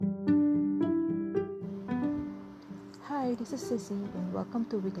Hi, this is Sissy, and welcome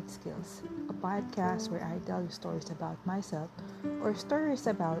to Wicked Skills, a podcast where I tell you stories about myself or stories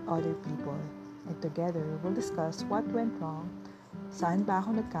about other people. And together, we'll discuss what went wrong, saan ba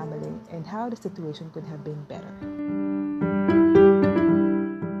ako nagkamali, and how the situation could have been better.